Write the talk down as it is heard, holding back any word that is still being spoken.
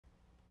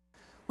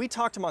We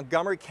talked to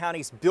Montgomery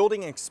County's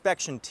building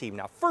inspection team.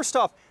 Now, first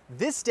off,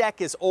 this deck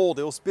is old.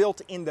 It was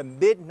built in the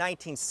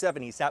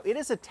mid-1970s. Now, it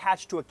is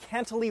attached to a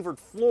cantilevered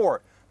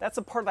floor. That's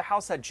a part of the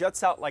house that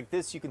juts out like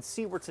this. You can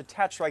see where it's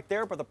attached right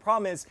there, but the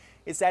problem is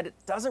that it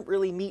doesn't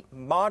really meet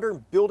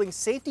modern building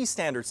safety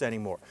standards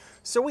anymore.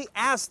 So we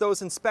asked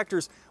those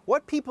inspectors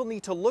what people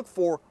need to look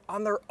for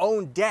on their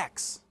own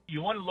decks.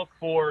 You want to look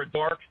for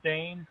dark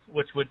stains,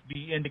 which would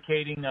be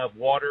indicating of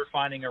water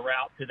finding a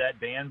route to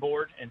that band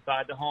board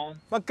inside the home.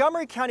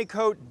 Montgomery County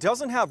Code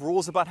doesn't have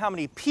rules about how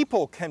many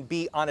people can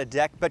be on a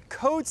deck, but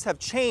codes have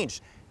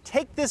changed.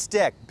 Take this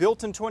deck,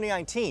 built in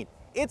 2019.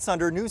 It's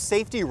under new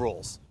safety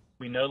rules.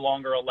 We no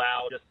longer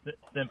allow just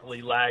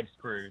simply lag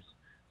screws.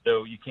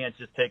 So you can't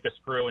just take a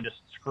screw and just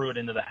screw it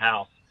into the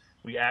house.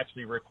 We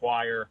actually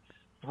require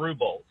through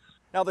bolts.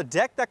 Now, the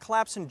deck that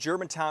collapsed in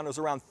Germantown was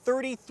around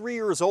 33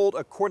 years old,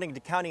 according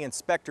to county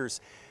inspectors.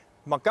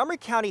 Montgomery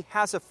County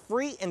has a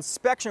free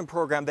inspection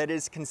program that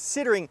is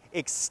considering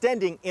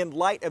extending in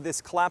light of this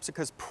collapse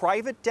because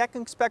private deck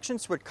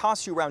inspections would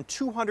cost you around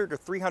 $200 or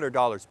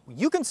 $300.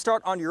 You can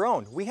start on your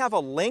own. We have a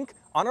link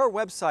on our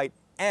website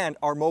and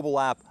our mobile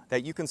app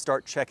that you can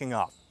start checking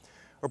off.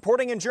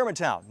 Reporting in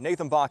Germantown,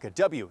 Nathan Baca,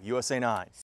 WUSA 9.